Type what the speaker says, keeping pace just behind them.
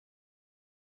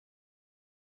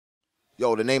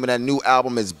Yo, the name of that new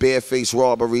album is Bareface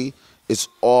Robbery. It's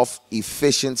off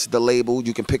Efficience, the label.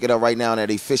 You can pick it up right now at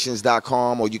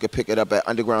efficience.com, or you can pick it up at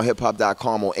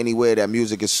undergroundhiphop.com, or anywhere that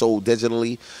music is sold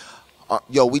digitally.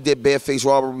 Yo, we did Bareface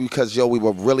Robbery because, yo, we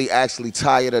were really actually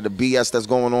tired of the BS that's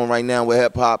going on right now with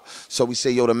hip-hop. So we say,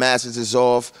 yo, the masses is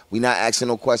off. We not asking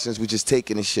no questions. We just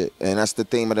taking the shit. And that's the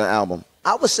theme of the album.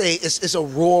 I would say it's a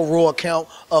raw account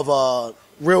of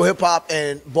real hip hop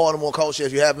and Baltimore culture.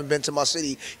 If you haven't been to my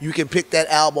city, you can pick that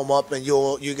album up and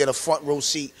you get a front row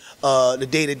seat. The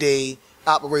day-to-day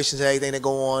operations and everything that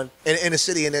go on in the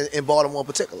city and in Baltimore in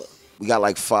particular. We got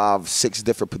like 5, 6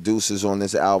 different producers on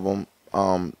this album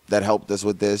that helped us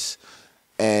with this.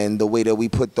 And the way that we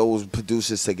put those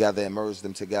producers together and merged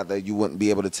them together, you wouldn't be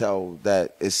able to tell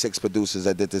that it's 6 producers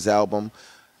that did this album.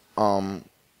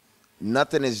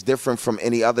 Nothing is different from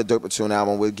any other Dirt Platoon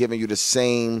album. We're giving you the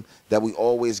same that we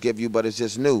always give you, but it's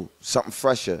just new, something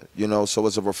fresher, you know, so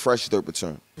it's a refreshed Dirt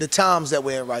Platoon. The times that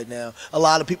we're in right now, a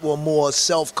lot of people are more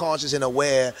self-conscious and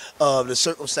aware of the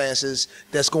circumstances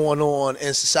that's going on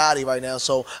in society right now.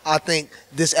 So I think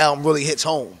this album really hits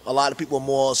home. A lot of people are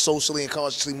more socially and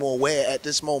consciously more aware at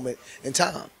this moment in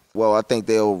time. Well, I think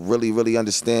they'll really, really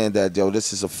understand that, yo,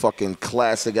 this is a fucking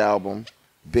classic album.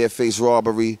 Bareface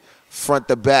Robbery, front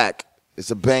to back. It's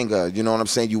a banger, you know what I'm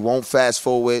saying? You won't fast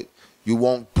forward, you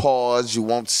won't pause, you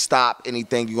won't stop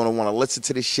anything. You're gonna wanna listen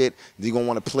to this shit, you're gonna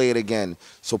wanna play it again.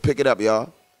 So pick it up,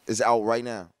 y'all. It's out right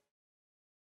now.